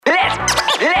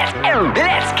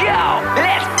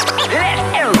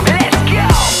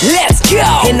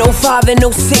in '05 and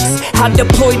 '06, I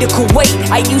deployed to Kuwait.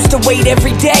 I used to wait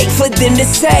every day for them to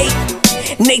say,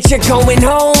 nature going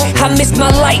home. I missed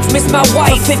my life, missed my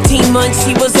wife. For 15 months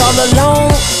she was all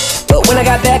alone. But when I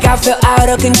got back, I felt out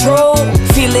of control.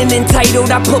 Feeling entitled,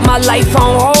 I put my life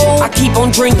on hold. I keep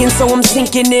on drinking, so I'm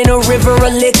sinking in a river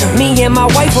of liquor. Me and my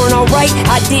wife weren't alright,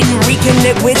 I didn't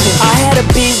reconnect with her. I had a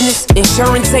business,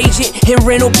 insurance agent, and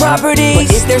rental properties.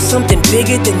 But is there something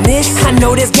bigger than this? I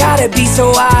know there's gotta be,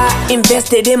 so I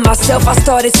invested in myself. I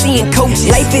started seeing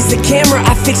coaches. Life is a camera,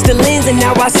 I fixed the lens, and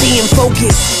now I see in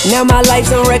focus. Now my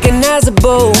life's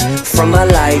unrecognizable from my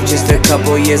life just a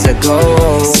couple years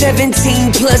ago.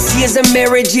 17 plus years of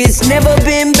marriages, never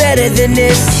been better than this.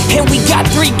 And we got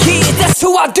 3 kids, that's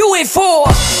who I do it for.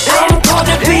 I'm called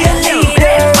to be a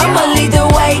leader, I'ma lead the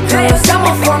way, cause I'm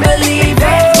a firm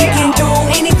believer. We can do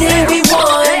anything we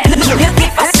want.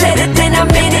 If I said it, then I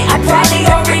meant it. I probably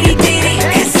already did it.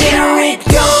 Consider it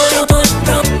done.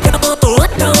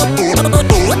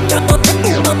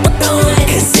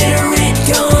 Consider it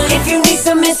done. If you need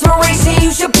some inspiration,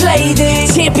 you should play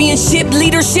this Championship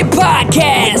Leadership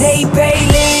Podcast with Nate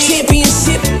Bailey.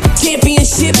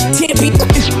 Championship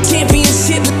Leadership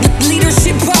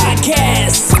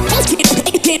Podcast.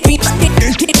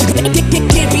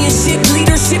 Championship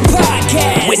Leadership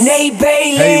Podcast with Nate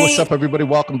Bailey. Hey, what's up, everybody?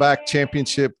 Welcome back.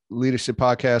 Championship Leadership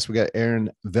Podcast. We got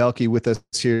Aaron Velke with us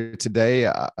here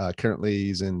today. Currently,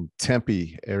 he's in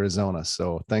Tempe, Arizona.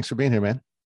 So thanks for being here, man.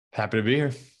 Happy to be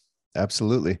here.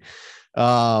 Absolutely.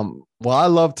 Well, I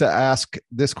love to ask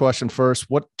this question first.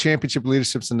 What championship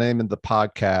leadership's the name of the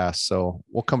podcast? So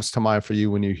what comes to mind for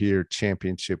you when you hear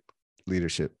championship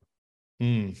leadership?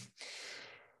 If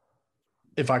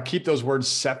I keep those words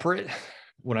separate,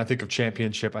 when I think of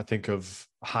championship, I think of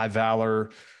high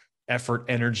valor, effort,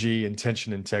 energy,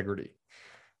 intention, integrity.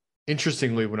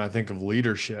 Interestingly, when I think of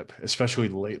leadership, especially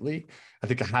lately, I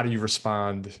think of how do you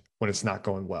respond when it's not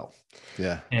going well?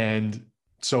 Yeah. And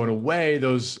so in a way,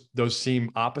 those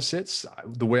seem opposites.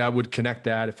 The way I would connect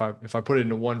that, if I put it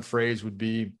into one phrase, would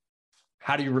be,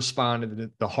 how do you respond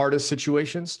to the hardest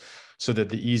situations so that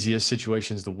the easiest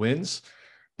situations, the wins,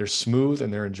 they're smooth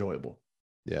and they're enjoyable.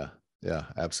 Yeah,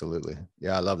 absolutely.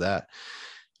 Yeah, I love that.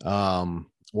 Well,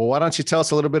 why don't you tell us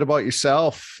a little bit about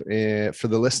yourself for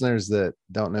the listeners that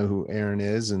don't know who Aaron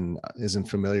is and isn't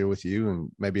familiar with you,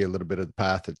 and maybe a little bit of the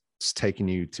path that's taken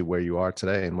you to where you are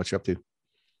today and what you're up to.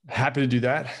 Happy to do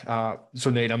that. So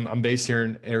Nate, I'm based here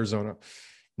in Arizona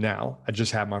now. I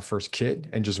just had my first kid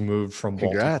and just moved from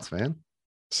Baltimore. Congrats, man.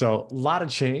 So a lot of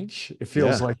change. It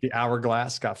feels like the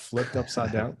hourglass got flipped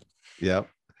upside down. Yep.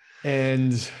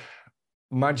 And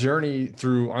my journey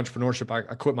through entrepreneurship, I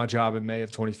quit my job in May of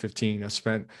 2015. I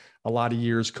spent a lot of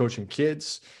years coaching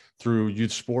kids through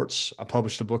youth sports. I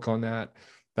published a book on that.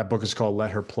 That book is called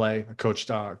Let Her Play. I coached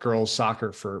girls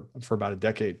soccer for about a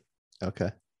decade.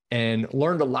 Okay. And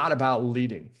learned a lot about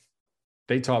leading.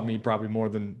 They taught me probably more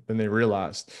than they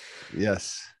realized.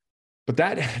 Yes. But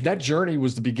that journey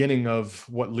was the beginning of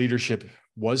what leadership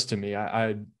was to me.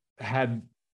 I had,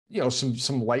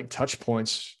 some light touch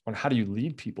points on how do you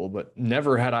lead people, but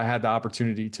never had I had the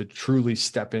opportunity to truly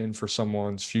step in for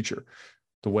someone's future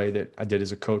the way that I did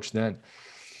as a coach then.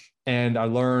 And I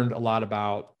learned a lot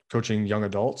about coaching young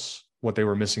adults, what they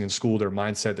were missing in school, their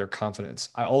mindset, their confidence.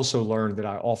 I also learned that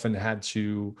I often had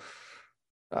to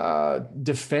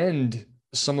defend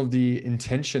some of the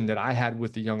intention that I had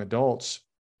with the young adults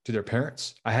to their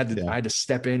parents. I had to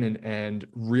step in and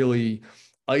really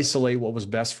isolate what was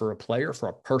best for a player, for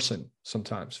a person,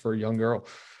 sometimes for a young girl.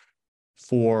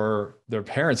 For their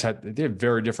parents, they had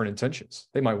very different intentions.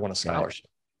 They might want a scholarship,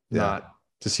 not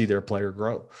to see their player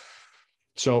grow.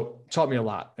 So it taught me a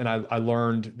lot. And I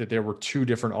learned that there were 2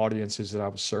 different audiences that I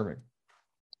was serving.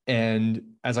 And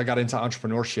as I got into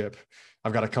entrepreneurship,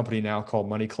 I've got a company now called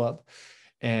Money Club.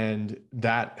 And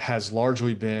that has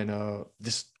largely been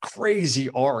this crazy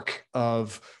arc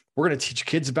of, we're going to teach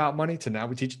kids about money to now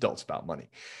we teach adults about money.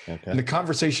 Okay. And the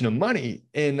conversation of money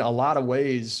in a lot of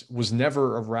ways was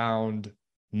never around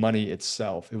money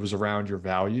itself. It was around your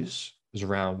values. It was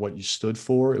around what you stood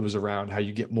for. It was around how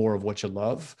you get more of what you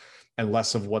love and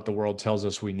less of what the world tells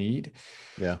us we need.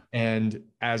 Yeah. And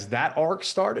as that arc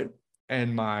started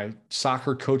and my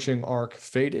soccer coaching arc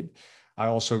faded, I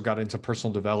also got into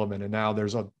personal development. And now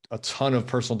there's a ton of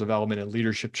personal development and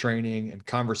leadership training and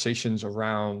conversations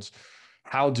around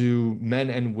how do men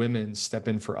and women step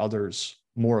in for others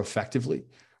more effectively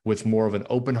with more of an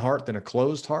open heart than a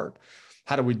closed heart?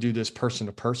 How do we do this person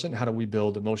to person? How do we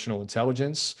build emotional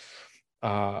intelligence?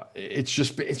 It's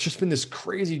just been this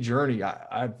crazy journey.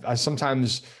 I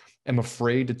sometimes am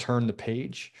afraid to turn the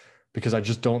page because I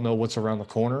just don't know what's around the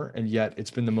corner. And yet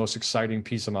it's been the most exciting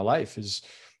piece of my life, is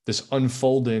this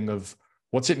unfolding of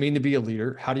what's it mean to be a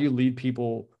leader? How do you lead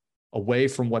people away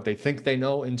from what they think they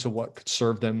know into what could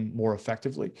serve them more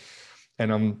effectively?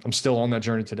 And I'm still on that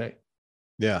journey today.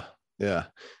 Yeah. Yeah.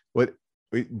 What,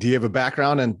 do you have a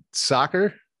background in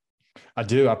soccer? I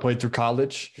do. I played through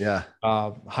college. Yeah.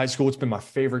 High school, it's been my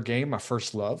favorite game, my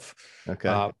first love.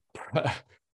 Okay.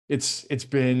 It's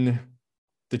been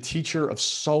the teacher of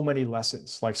so many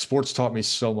lessons. Like, sports taught me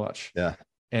so much. Yeah.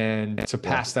 And to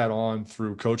pass that on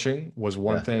through coaching was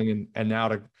one thing. And now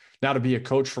to be a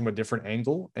coach from a different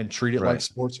angle and treat it like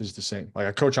sports is the same. Like,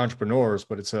 I coach entrepreneurs,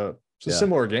 but it's a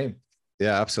similar game.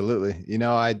 Yeah, absolutely. You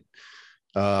know,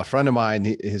 a friend of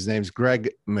mine, his name's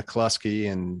Greg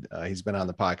McCluskey, and he's been on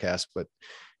the podcast, but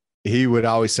he would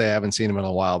always say, I haven't seen him in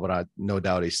a while, but I no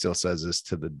doubt he still says this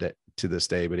to this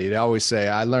day, but he'd always say,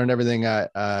 I learned everything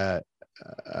I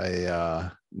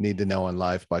need to know in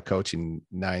life by coaching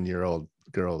 9-year-old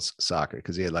girls soccer,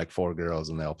 because he had like 4 girls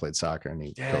and they all played soccer, and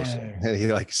he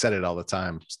like said it all the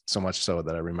time, so much so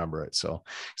that I remember it. So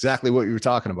exactly what you were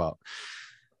talking about.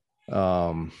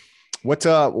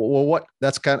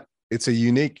 It's a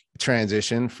unique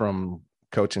transition from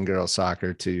coaching girls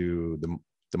soccer to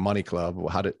the Money Club.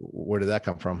 Where did that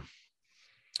come from?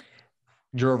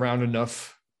 You're around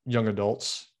enough young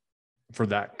adults for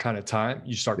that kind of time,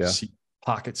 you start to see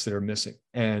pockets that are missing.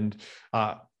 And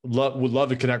would love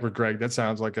to connect with Greg. That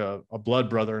sounds like a blood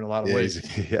brother in a lot of ways.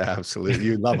 Yeah, absolutely.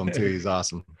 You love him too. He's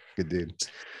awesome. Good dude.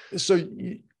 So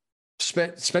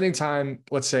spending time,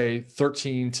 let's say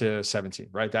 13 to 17,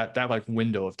 right? That like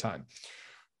window of time.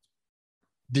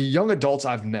 The young adults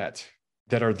I've met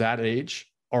that are that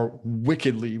age are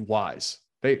wickedly wise.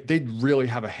 They really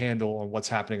have a handle on what's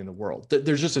happening in the world.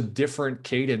 There's just a different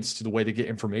cadence to the way they get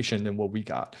information than what we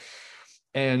got.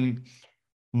 And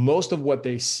most of what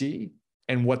they see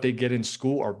and what they get in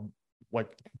school are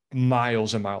like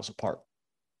miles and miles apart.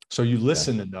 So you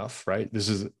listen enough, right? This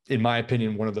is, in my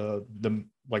opinion, one of the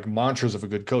like mantras of a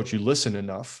good coach. You listen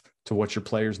enough to what your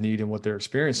players need and what they're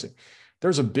experiencing.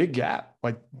 There's a big gap.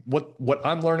 Like what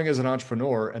I'm learning as an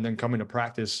entrepreneur and then coming to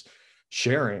practice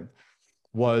sharing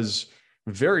was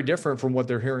very different from what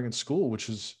they're hearing in school, which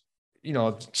is,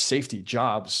 safety,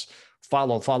 jobs,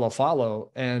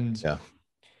 follow. And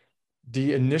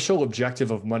the initial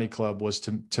objective of Money Club was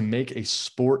to make a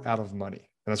sport out of money.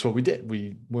 And that's what we did.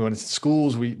 We went to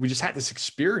schools. We just had this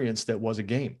experience that was a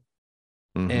game.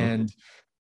 Mm-hmm. And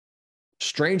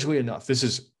strangely enough, this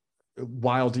is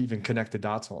wild to even connect the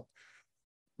dots on.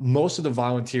 Most of the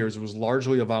volunteers, it was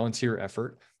largely a volunteer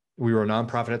effort. We were a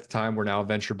nonprofit at the time. We're now a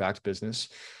venture-backed business.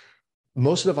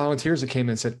 Most of the volunteers that came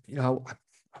in and said, I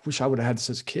wish I would have had this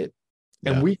as a kid.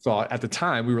 And we thought at the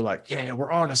time, we were like,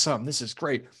 we're on to something. This is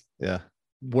great. Yeah.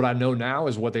 What I know now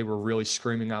is what they were really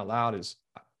screaming out loud is,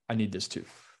 I need this too.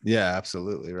 Yeah,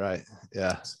 absolutely. Right.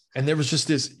 Yeah. And there was just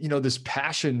this, this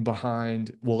passion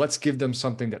behind, well, let's give them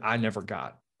something that I never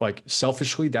got. Like,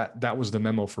 selfishly, that was the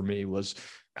memo for me, was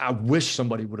I wish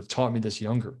somebody would have taught me this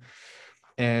younger.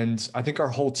 And I think our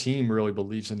whole team really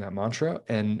believes in that mantra.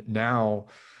 And now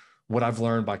what I've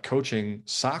learned by coaching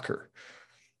soccer,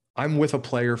 I'm with a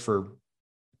player for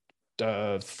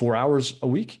 4 hours a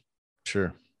week.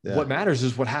 Sure. Yeah. What matters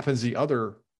is what happens the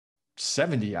other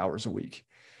 70 hours a week.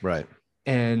 Right.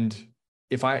 And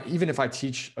if I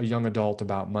teach a young adult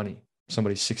about money,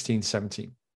 somebody 16,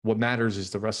 17, what matters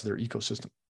is the rest of their ecosystem.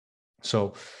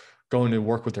 So going to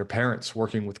work with their parents,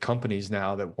 working with companies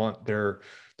now that want their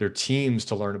teams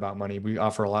to learn about money. We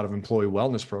offer a lot of employee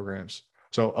wellness programs.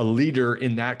 So a leader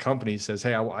in that company says,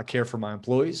 hey, I care for my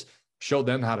employees. Show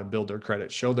them how to build their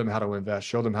credit, show them how to invest,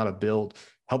 show them how to build,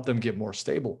 help them get more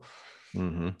stable.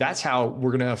 Mm-hmm. That's how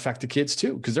we're going to affect the kids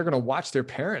too, because they're going to watch their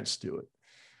parents do it.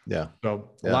 Yeah.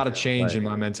 So a lot of change in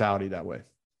my mentality that way.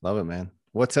 Love it, man.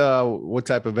 What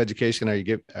type of education are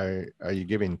you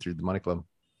giving through the Money Club?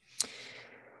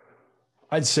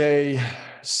 I'd say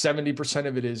 70%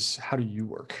 of it is, how do you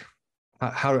work?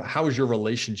 How is your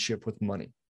relationship with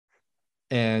money?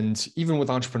 And even with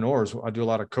entrepreneurs, I do a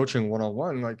lot of coaching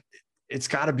one-on-one. Like, it's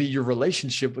got to be your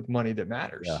relationship with money that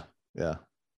matters. Yeah. Yeah.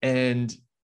 And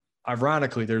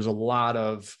ironically, there's a lot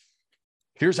of,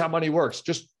 here's how money works.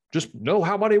 Just know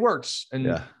how money works.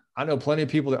 And I know plenty of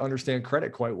people that understand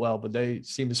credit quite well, but they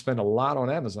seem to spend a lot on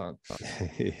Amazon.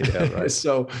 Right.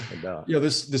 So,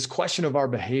 this question of our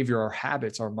behavior, our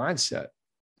habits, our mindset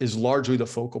is largely the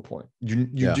focal point. You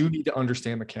do need to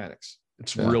understand mechanics.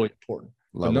 It's really important.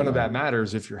 But none of that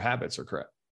matters if your habits are correct.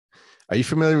 Are you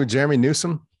familiar with Jeremy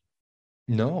Newsom?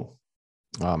 No.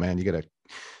 Oh man, you got to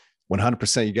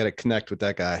 100%. You got to connect with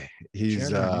that guy.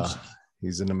 He's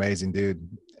an amazing dude.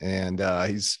 and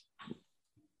he's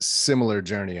similar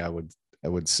journey. I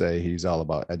would say he's all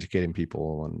about educating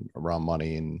people and around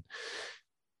money, and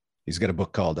he's got a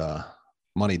book called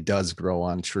Money Does Grow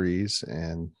on Trees,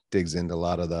 and digs into a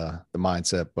lot of the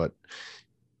mindset. But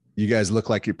you guys look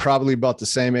like you're probably about the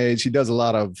same age. He's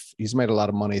made a lot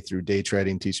of money through day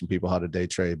trading, teaching people how to day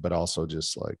trade, but also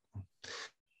just like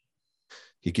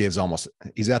he's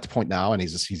at the point now, and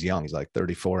he's young. He's like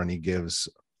 34, and he gives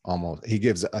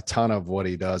a ton of what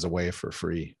he does away for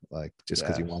free, like just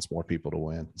because he wants more people to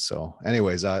win. So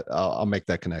anyways, I'll make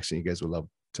that connection. You guys would love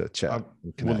to chat.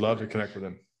 I would love to connect with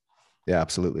him. Yeah,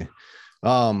 absolutely.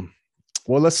 Well,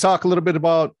 let's talk a little bit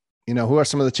about, who are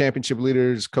some of the championship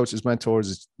leaders, coaches,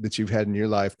 mentors that you've had in your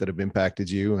life that have impacted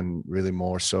you, and really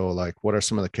more so, like, what are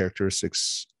some of the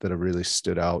characteristics that have really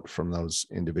stood out from those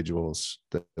individuals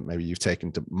that maybe you've taken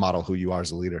to model who you are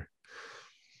as a leader?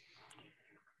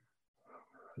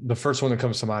 The first one that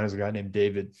comes to mind is a guy named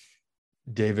David.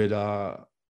 David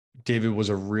was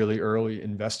a really early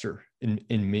investor in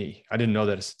me. I didn't know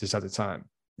that this at the time.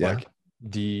 Yeah. Like,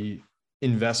 the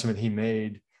investment he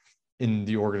made in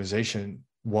the organization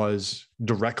was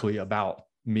directly about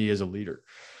me as a leader.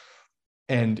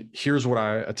 And here's what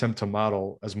I attempt to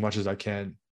model as much as I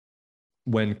can.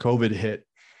 When COVID hit,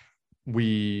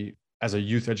 we, as a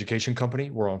youth education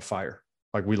company, were on fire.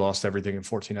 Like, we lost everything in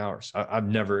 14 hours. I've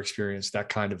never experienced that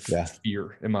kind of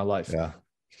fear in my life. Yeah.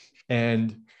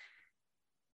 And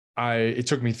it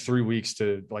took me 3 weeks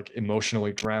to like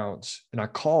emotionally ground. And I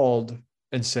called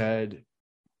and said,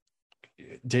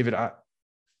 David,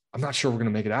 I'm not sure we're going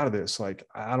to make it out of this. Like,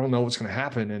 I don't know what's going to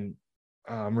happen. And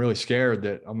I'm really scared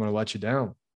that I'm going to let you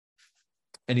down.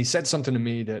 And he said something to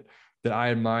me that I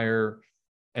admire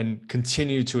and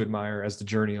continue to admire as the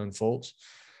journey unfolds.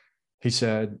 He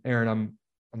said, Aaron,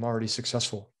 I'm already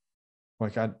successful.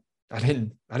 Like, I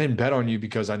didn't bet on you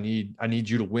because I need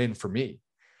you to win for me.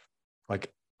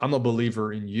 Like, I'm a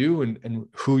believer in you and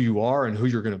who you are and who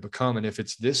you're going to become. And if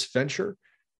it's this venture,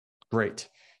 great.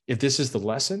 If this is the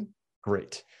lesson,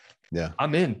 great. Yeah.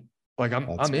 I'm in. Like, I'm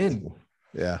in. Cool.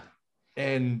 Yeah.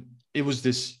 And it was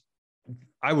this,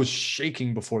 I was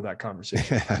shaking before that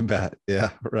conversation. I bet.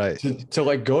 Yeah. Right. To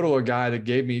like go to a guy that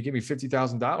gave me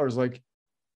 $50,000. Like,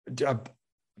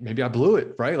 maybe I blew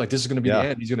it, right? Like, this is going to be the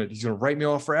end. He's going to write me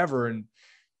off forever. And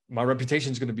my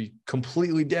reputation is going to be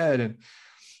completely dead.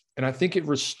 And I think it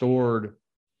restored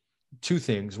two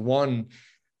things. One,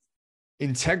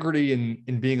 integrity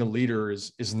in being a leader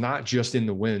is not just in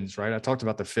the wins, right? I talked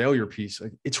about the failure piece.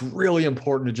 Like, it's really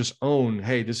important to just own,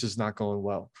 hey, this is not going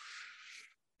well.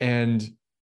 And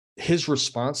his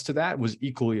response to that was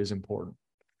equally as important,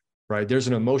 right? There's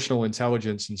an emotional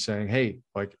intelligence in saying, hey,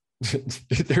 like,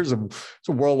 it's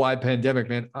a worldwide pandemic,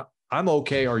 man. I'm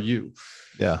okay. Are you?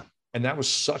 Yeah. And that was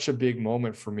such a big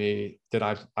moment for me that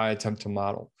I attempt to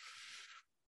model.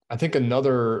 I think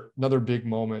another big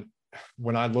moment,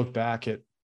 when I look back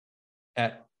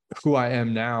at who I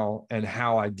am now and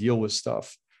how I deal with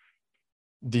stuff,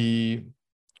 there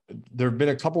have been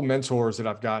a couple mentors that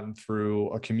I've gotten through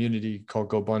a community called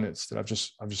GoBundance that I've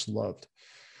just loved.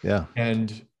 Yeah.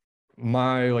 And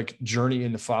my like journey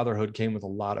into fatherhood came with a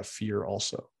lot of fear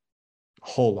also, a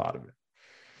whole lot of it.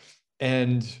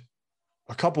 And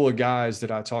a couple of guys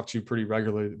that I talk to pretty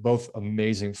regularly, both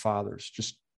amazing fathers,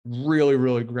 just really,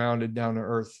 really grounded, down to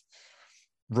earth,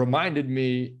 reminded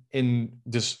me in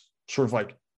this sort of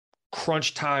like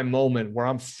crunch time moment where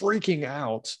I'm freaking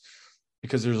out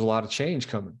because there's a lot of change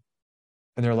coming.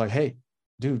 And they're like, hey,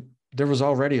 dude, there was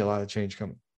already a lot of change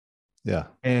coming. Yeah.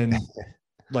 And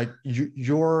like,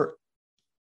 you're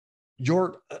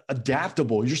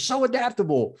adaptable. You're so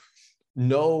adaptable.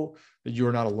 Know that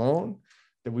you're not alone,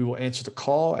 that we will answer the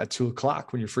call at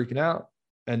 2:00 when you're freaking out,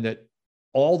 and that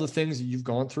all the things that you've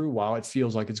gone through, while it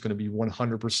feels like it's going to be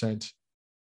 100%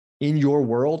 in your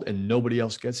world and nobody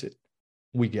else gets it,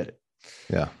 we get it.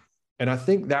 Yeah. And I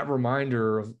think that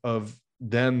reminder of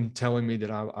them telling me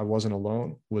that I wasn't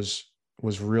alone was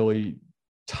really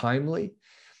timely,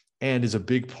 and is a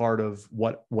big part of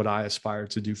what I aspire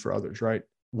to do for others, right?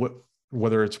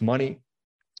 Whether it's money,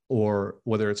 or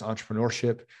whether it's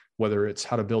entrepreneurship, whether it's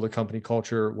how to build a company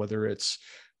culture, whether it's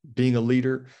being a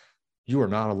leader, you are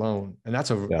not alone. And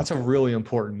that's a really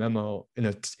important memo in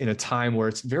a time where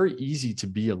it's very easy to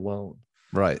be alone.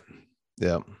 Right.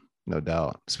 Yeah, no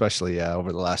doubt. Especially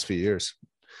over the last few years.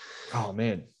 Oh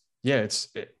man. Yeah.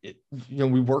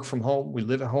 We work from home, we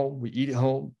live at home, we eat at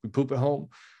home, we poop at home.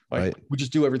 Like, right. We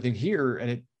just do everything here.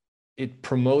 And it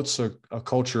promotes a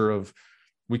culture of,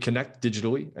 we connect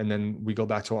digitally and then we go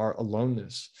back to our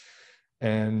aloneness.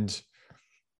 And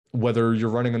whether you're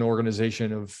running an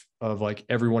organization of like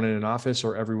everyone in an office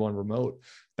or everyone remote,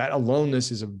 that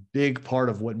aloneness is a big part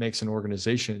of what makes an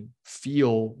organization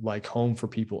feel like home for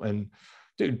people. And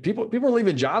dude, people are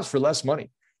leaving jobs for less money.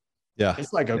 Yeah.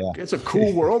 It's like it's a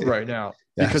cool world right now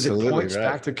because it points right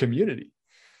back to community.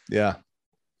 Yeah.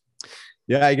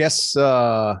 Yeah. I guess,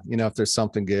 if there's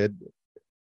something good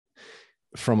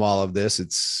from all of this,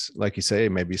 it's like you say,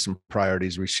 maybe some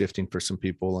priorities reshifting for some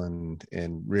people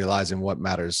and realizing what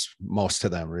matters most to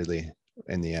them really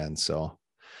in the end. So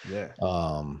yeah,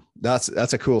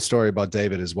 that's a cool story about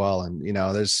David as well. And, you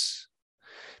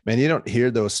don't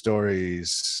hear those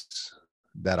stories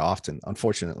that often,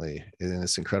 unfortunately, and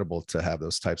it's incredible to have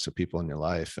those types of people in your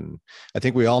life. And I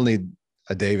think we all need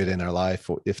a David in our life,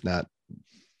 if not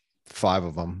 5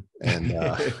 of them. And,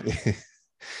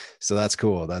 so that's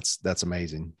cool. That's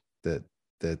amazing that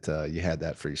you had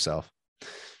that for yourself.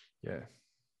 Yeah.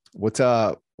 What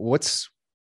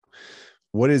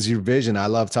is your vision? I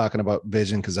love talking about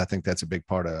vision because I think that's a big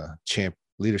part of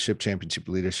championship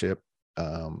leadership.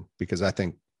 Because I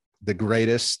think the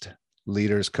greatest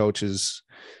leaders, coaches,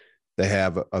 they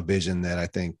have a vision that I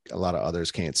think a lot of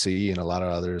others can't see, and a lot of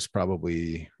others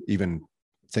probably even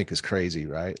think is crazy,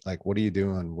 right? Like, what are you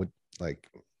doing?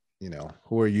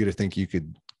 Who are you to think you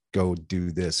could go do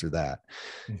this or that?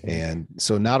 Mm-hmm. And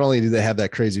so not only do they have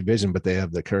that crazy vision, but they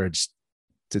have the courage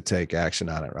to take action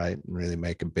on it, right? And really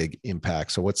make a big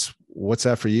impact. So what's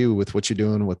that for you with what you're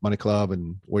doing with Money Club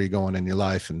and where you're going in your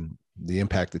life and the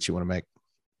impact that you want to make?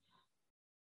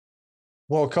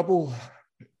 Well, a couple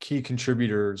key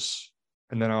contributors,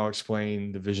 and then I'll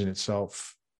explain the vision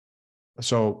itself.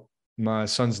 So my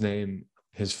son's name,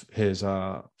 his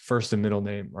first and middle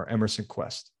name are Emerson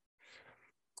Quest.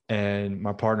 And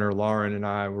my partner, Lauren, and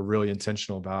I were really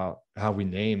intentional about how we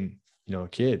name, a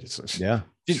kid. It's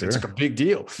like a big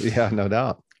deal. Yeah, no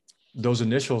doubt. Those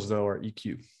initials, though, are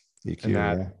EQ. EQ, and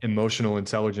that emotional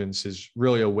intelligence is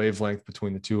really a wavelength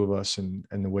between the two of us and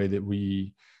the way that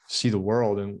we see the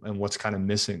world and what's kind of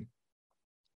missing.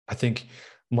 I think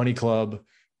Money Club,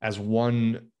 as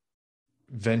one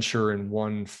venture and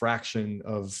one fraction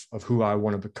of who I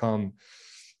want to become,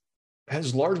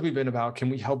 has largely been about, can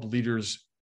we help leaders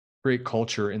create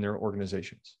culture in their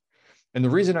organizations? And the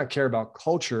reason I care about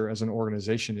culture as an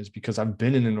organization is because I've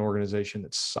been in an organization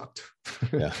that sucked.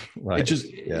 Yeah, right.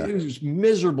 It was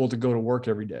miserable to go to work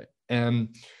every day.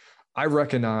 And I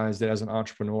recognize that as an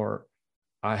entrepreneur,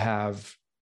 I have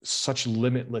such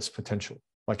limitless potential.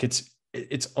 Like it's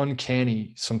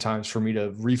uncanny sometimes for me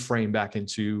to reframe back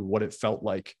into what it felt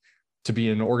like to be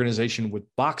in an organization with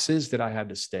boxes that I had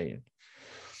to stay in.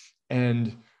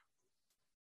 And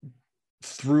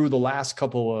through the last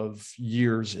couple of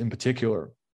years in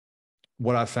particular,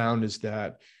 what I found is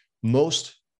that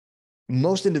most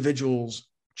individuals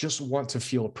just want to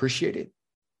feel appreciated,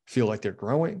 feel like they're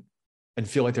growing, and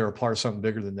feel like they're a part of something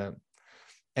bigger than them.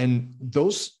 And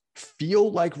those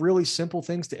feel like really simple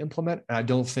things to implement. And I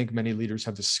don't think many leaders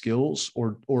have the skills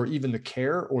or even the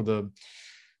care or the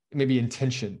maybe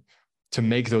intention to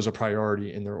make those a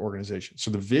priority in their organization. So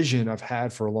the vision I've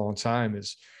had for a long time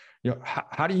is,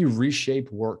 how do you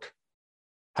reshape work?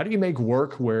 How do you make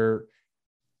work where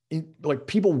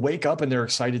people wake up and they're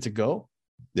excited to go?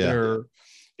 Yeah.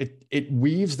 It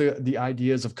weaves the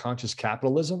ideas of conscious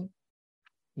capitalism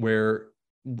where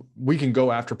we can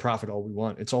go after profit all we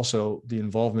want. It's also the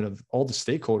involvement of all the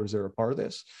stakeholders that are a part of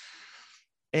this.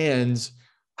 And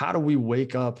how do we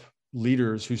wake up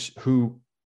leaders who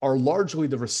are largely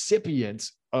the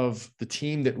recipients of the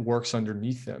team that works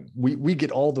underneath them? We get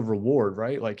all the reward,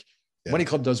 right? Like Money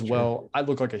Club does well. I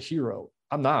look like a hero.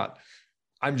 I'm not.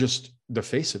 I'm just the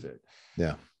face of it.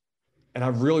 Yeah. And I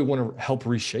really want to help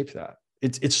reshape that.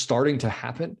 It's starting to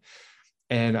happen.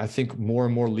 And I think more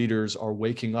and more leaders are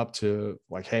waking up to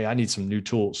like, hey, I need some new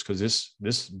tools because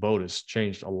this boat has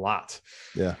changed a lot.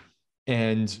 Yeah.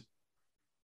 And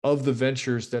of the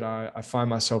ventures that I find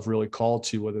myself really called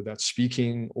to, whether that's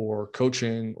speaking or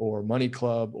coaching or Money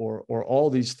Club or all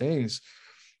these things,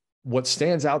 what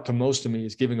stands out to most of me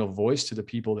is giving a voice to the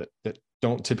people that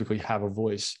don't typically have a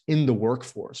voice in the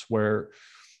workforce, where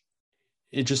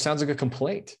it just sounds like a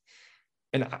complaint.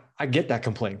 And I get that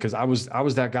complaint because I was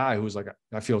that guy who was like,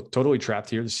 I feel totally trapped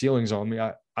here. The ceiling's on me.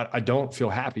 I don't feel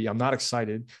happy. I'm not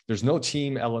excited. There's no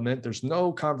team element. There's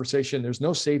no conversation. There's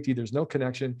no safety. There's no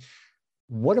connection.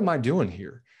 What am I doing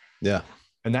here? Yeah.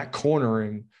 And that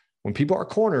cornering, when people are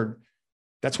cornered,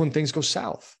 that's when things go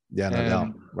south. Yeah, no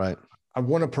doubt. Right. I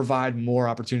want to provide more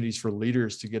opportunities for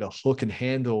leaders to get a hook and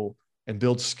handle and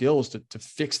build skills to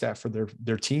fix that for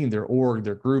their team, their org,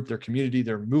 their group, their community,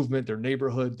 their movement, their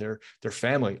neighborhood, their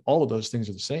family. All of those things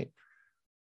are the same.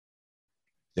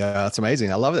 Yeah, that's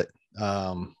amazing. I love it.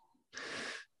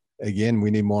 Again, we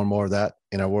need more and more of that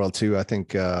in our world too. I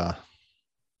think, yeah,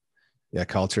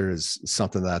 culture is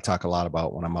something that I talk a lot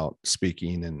about when I'm out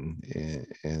speaking,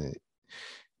 and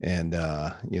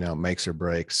makes or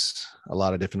breaks a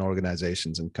lot of different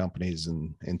organizations and companies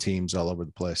and teams all over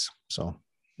the place. So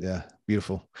yeah,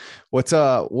 beautiful. What's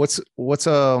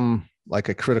like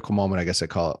a critical moment, I guess I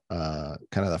call it,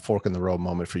 kind of the fork in the road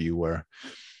moment for you, where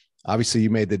obviously you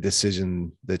made the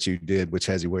decision that you did, which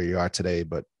has you where you are today,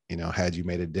 but had you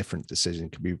made a different decision,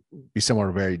 it could be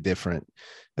somewhere very different.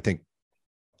 I think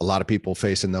a lot of people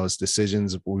facing those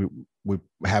decisions, we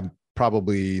have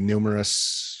probably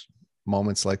numerous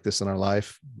moments like this in our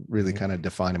life, really kind of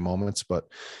defining moments, but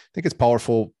I think it's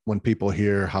powerful when people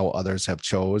hear how others have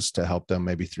chose to help them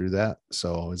maybe through that.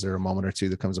 So is there a moment or two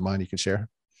that comes to mind you can share?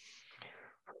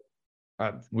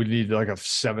 We need like a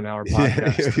 7-hour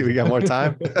podcast. We got more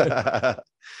time.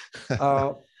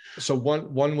 So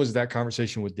one was that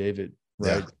conversation with David,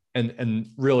 right? Yeah. And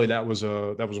really that was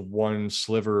one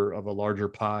sliver of a larger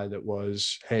pie that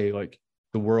was, hey, like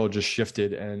the world just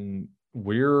shifted and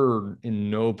we're in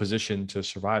no position to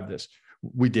survive this.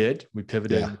 We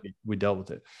pivoted, we dealt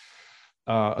with it.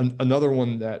 Another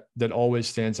one that always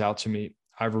stands out to me,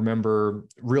 I remember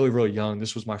really, really young.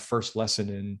 This was my first lesson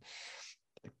in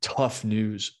tough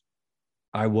news.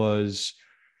 I was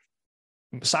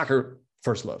soccer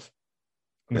first love.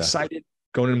 I'm excited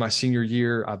going into my senior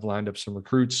year. I've lined up some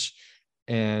recruits,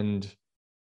 and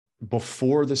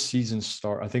before the season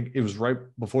started, I think it was right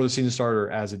before the season started or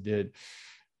as it did,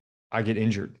 I get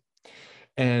injured.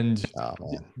 And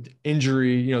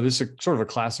injury, this is sort of a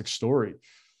classic story.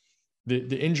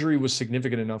 The injury was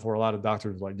significant enough where a lot of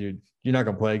doctors were like, dude, you're not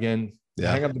going to play again.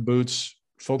 Hang up the boots,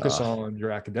 focus on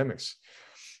your academics.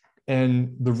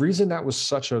 And the reason that was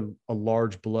such a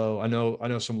large blow, I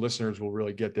know some listeners will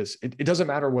really get this. It doesn't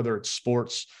matter whether it's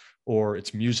sports or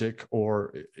it's music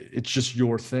or it's just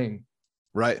your thing.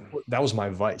 Right. That was my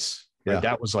vice. Right? Yeah.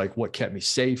 That was like what kept me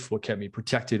safe, what kept me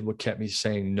protected, what kept me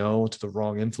saying no to the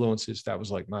wrong influences. That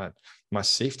was like my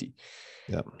safety.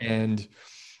 Yeah. And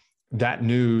that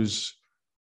news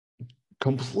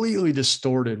completely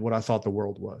distorted what I thought the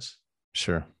world was.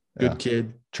 Sure. Yeah. Good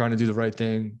kid, trying to do the right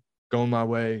thing, going my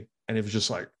way. And it was just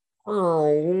like,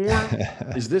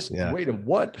 is this wait a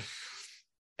what?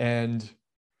 And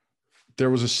there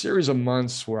was a series of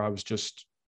months where it was just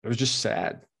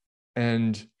sad.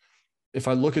 And if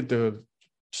I look at the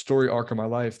story arc of my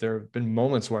life, there have been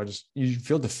moments where you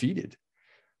feel defeated.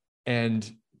 And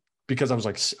because I was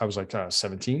like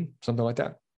 17, something like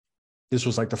that. This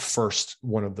was like the first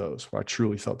one of those where I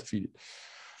truly felt defeated.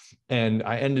 And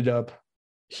I ended up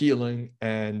healing,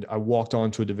 and I walked on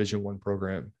to a Division I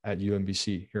program at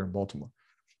UMBC here in Baltimore.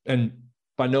 And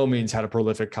by no means had a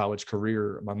prolific college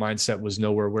career. My mindset was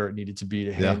nowhere where it needed to be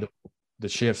to handle the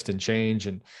shift and change.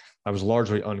 And I was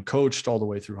largely uncoached all the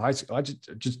way through high school.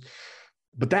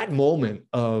 But that moment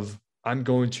of I'm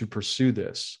going to pursue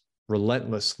this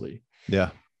relentlessly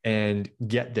and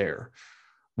get there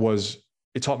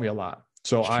it taught me a lot.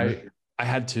 So sure. I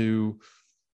had to,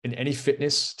 in any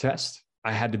fitness test,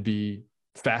 I had to be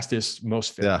fastest,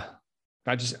 most fit. Yeah.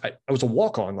 I was a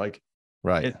walk-on, like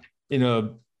right. In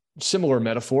a similar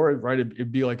metaphor, right?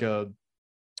 It'd be like a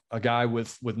guy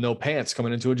with no pants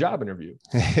coming into a job interview.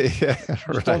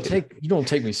 You don't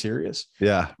take me serious.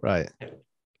 Yeah. Right.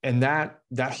 And that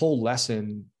whole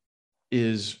lesson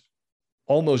is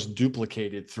almost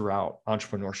duplicated throughout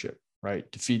entrepreneurship,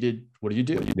 right? Defeated. What do?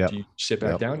 You sit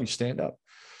back down, you stand up.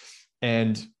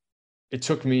 And it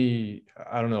took me,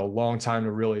 I don't know, a long time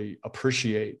to really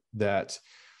appreciate that.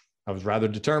 I was rather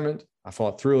determined. I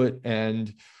fought through it.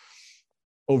 And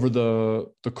over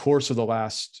the course of the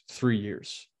last 3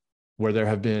 years, where there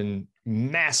have been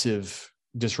massive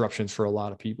disruptions for a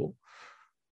lot of people,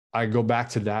 I go back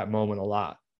to that moment a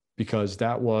lot, because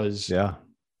that was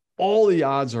all the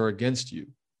odds are against you.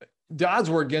 The odds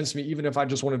were against me, even if I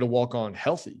just wanted to walk on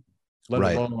healthy, let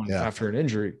alone after an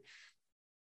injury.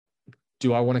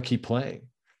 Do I want to keep playing?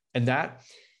 And that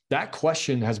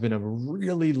question has been a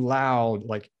really loud,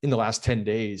 like in the last 10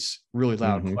 days, really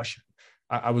loud question.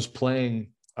 I was playing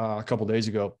a couple of days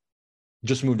ago,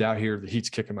 just moved out here. The heat's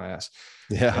kicking my ass.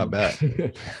 Yeah, I bet.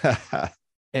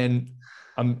 And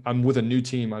I'm with a new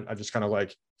team. I just kind of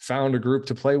like found a group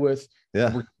to play with.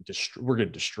 Yeah. We're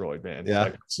getting destroyed, man. Yeah.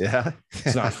 Like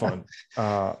it's not fun.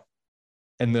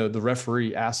 And the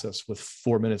referee asked us with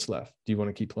 4 minutes left, do you want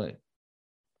to keep playing?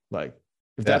 Like,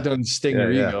 if that doesn't sting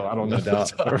your ego, I don't know.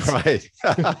 Right.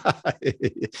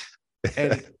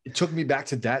 And it took me back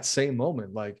to that same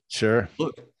moment. Like, sure.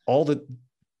 Look, all the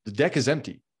deck is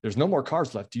empty. There's no more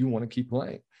cards left. Do you want to keep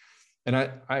playing? And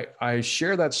I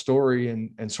share that story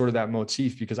and sort of that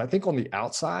motif because I think on the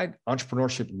outside,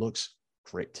 entrepreneurship looks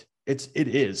great. It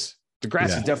is. The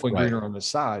grass is definitely greener on the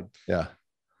side. Yeah.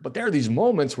 But there are these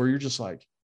moments where you're just like,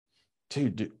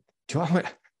 dude,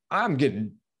 I'm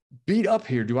getting beat up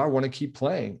here. Do I want to keep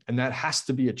playing? And that has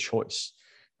to be a choice.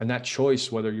 And that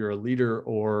choice, whether you're a leader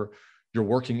or you're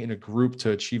working in a group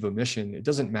to achieve a mission, it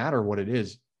doesn't matter what it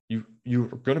is. You're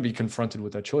going to be confronted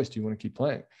with that choice. Do you want to keep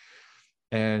playing?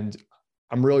 And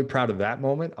I'm really proud of that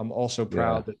moment. I'm also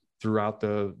proud that throughout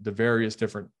the various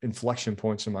different inflection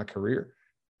points in my career,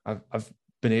 I've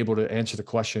been able to answer the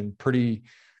question pretty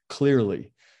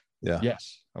clearly. Yeah.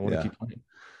 Yes, I want to keep playing.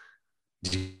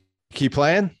 Did you keep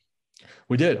playing?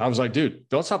 We did. I was like, dude,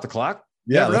 don't stop the clock.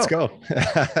 Yeah, let's go.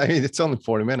 I mean, it's only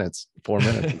 4 minutes.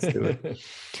 Let's do it.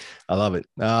 I love it.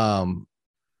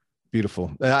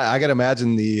 Beautiful. I got to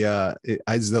imagine the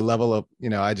level of,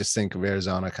 I just think of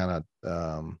Arizona kind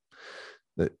of,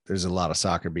 that there's a lot of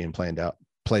soccer being played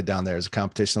down there. Is a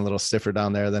competition a little stiffer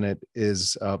down there than it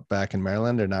is back in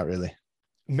Maryland, or not really?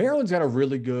 Maryland's got a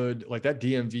really good, like that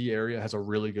DMV area has a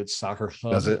really good soccer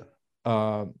hub. Does it?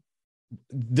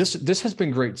 This has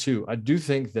been great too. I do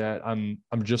think that I'm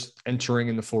just entering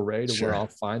in the foray to where I'll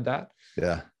find that.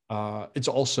 Yeah. It's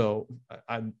also,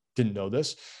 I didn't know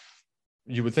this.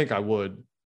 You would think I would.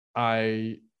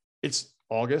 It's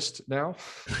August now.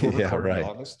 Yeah, right.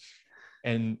 August.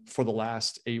 And for the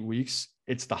last 8 weeks,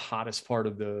 it's the hottest part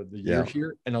of the year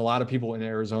here. And a lot of people in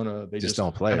Arizona, they just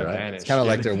don't play, right? Vanish. It's kind of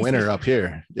like their winter up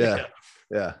here. Yeah.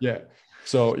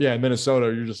 So in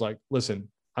Minnesota, you're just like, listen,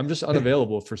 I'm just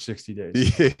unavailable for 60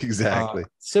 days. Exactly.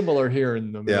 Similar here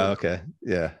in the middle. Yeah. Okay.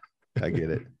 Yeah. I get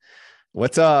it.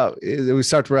 What's we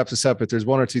start to wrap this up, if there's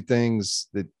one or two things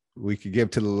that we could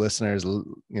give to the listeners,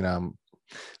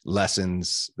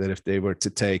 lessons that if they were to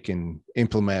take and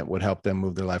implement would help them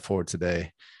move their life forward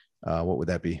today, what would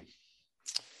that be?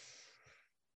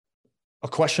 A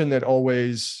question that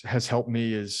always has helped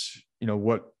me is,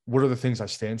 what are the things I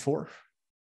stand for?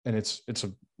 And it's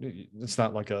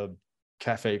not like a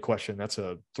cafe question. That's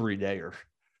a 3-dayer.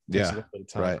 Yeah.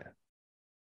 Right.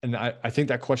 And I think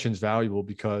that question is valuable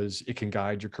because it can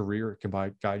guide your career. It can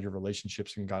guide your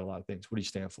relationships. It can guide a lot of things. What do you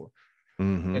stand for?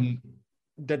 Mm-hmm. And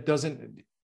that doesn't,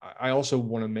 I also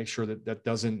want to make sure that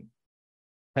doesn't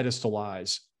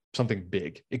pedestalize something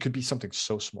big. It could be something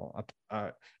so small.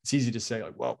 It's easy to say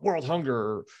like, well, world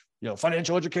hunger, or,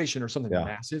 financial education or something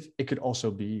massive. It could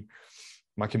also be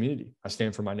my community. I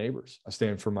stand for my neighbors. I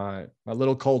stand for my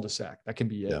little cul-de-sac. That can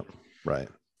be it. Yeah, right.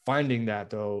 Finding that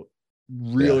though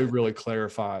really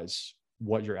clarifies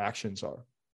what your actions are.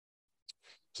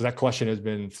 So that question has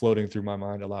been floating through my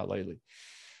mind a lot lately.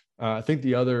 I think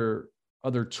the other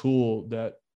tool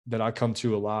that I come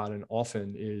to a lot and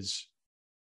often is,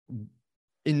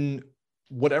 in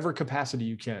whatever capacity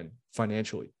you can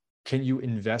financially, can you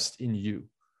invest in you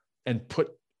and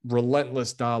put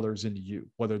relentless dollars into you,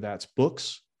 whether that's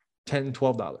books, $10,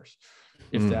 $12,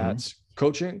 if that's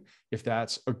coaching, if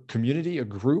that's a community, a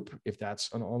group, if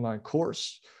that's an online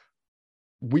course.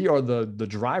 We are the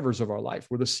drivers of our life.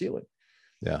 We're the ceiling.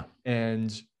 Yeah.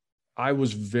 And I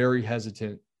was very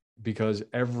hesitant because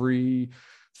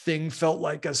everything felt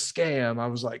like a scam. I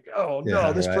was like, oh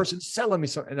no, this person's selling me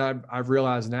something. And I've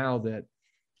realized now that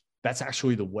that's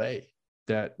actually the way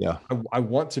that I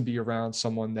want to be around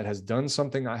someone that has done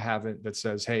something I haven't, that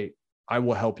says, hey, I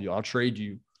will help you. I'll trade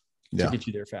you to get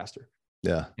you there faster.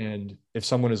 Yeah. And if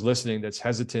someone is listening that's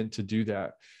hesitant to do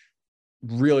that,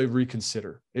 really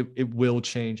reconsider. It will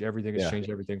change everything. It's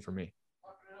changed everything for me.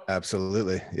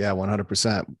 Absolutely. Yeah.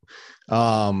 100%.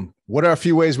 What are a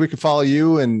few ways we can follow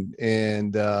you and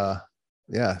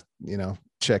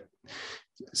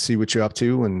see what you're up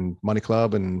to, and Money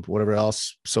Club and whatever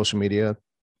else, social media?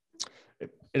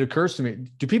 It occurs to me,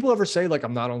 do people ever say like,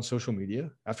 I'm not on social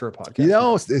media after a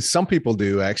podcast? Some people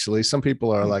do actually. Some people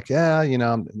are like,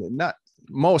 not,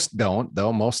 most don't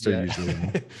though. Most are usually,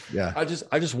 I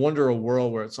just wonder a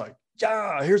world where it's like,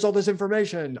 here's all this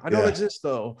information. I don't exist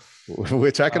though.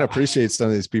 Which I can appreciate some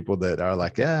of these people that are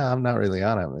like, I'm not really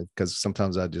on it, because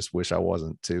sometimes I just wish I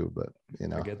wasn't too, but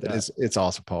it's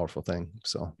also a powerful thing.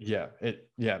 So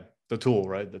the tool,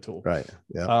 right? The tool. Right.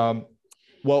 Yeah.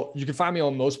 Well, you can find me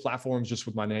on most platforms just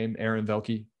with my name, Aaron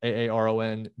Velke,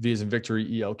 Aaron, V as in Victory,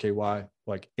 ELKY.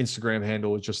 Like Instagram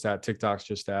handle is just that. TikTok's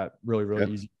just that. Really,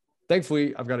 really easy.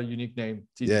 Thankfully, I've got a unique name.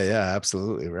 Yeah,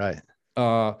 absolutely. Right.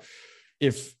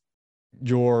 If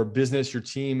your business, your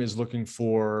team is looking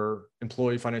for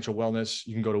employee financial wellness,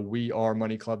 you can go to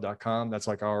wearemoneyclub.com. That's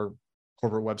like our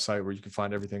corporate website where you can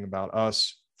find everything about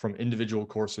us, from individual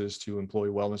courses to employee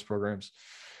wellness programs.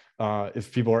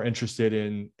 if people are interested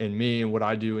in me and what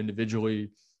I do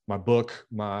individually, my book,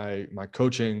 my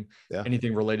coaching,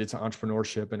 anything related to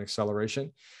entrepreneurship and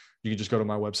acceleration, you can just go to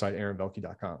my website,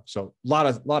 aaronvelke.com. So a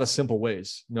lot of simple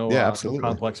ways. No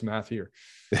complex math here.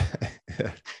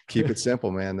 Keep it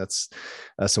simple, man. That's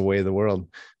the way of the world.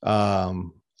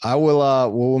 I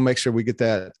will, we'll make sure we get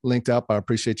that linked up. I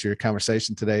appreciate your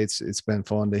conversation today. It's been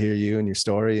fun to hear you and your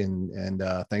story, and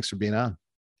thanks for being on.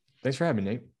 Thanks for having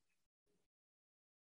me, Nate.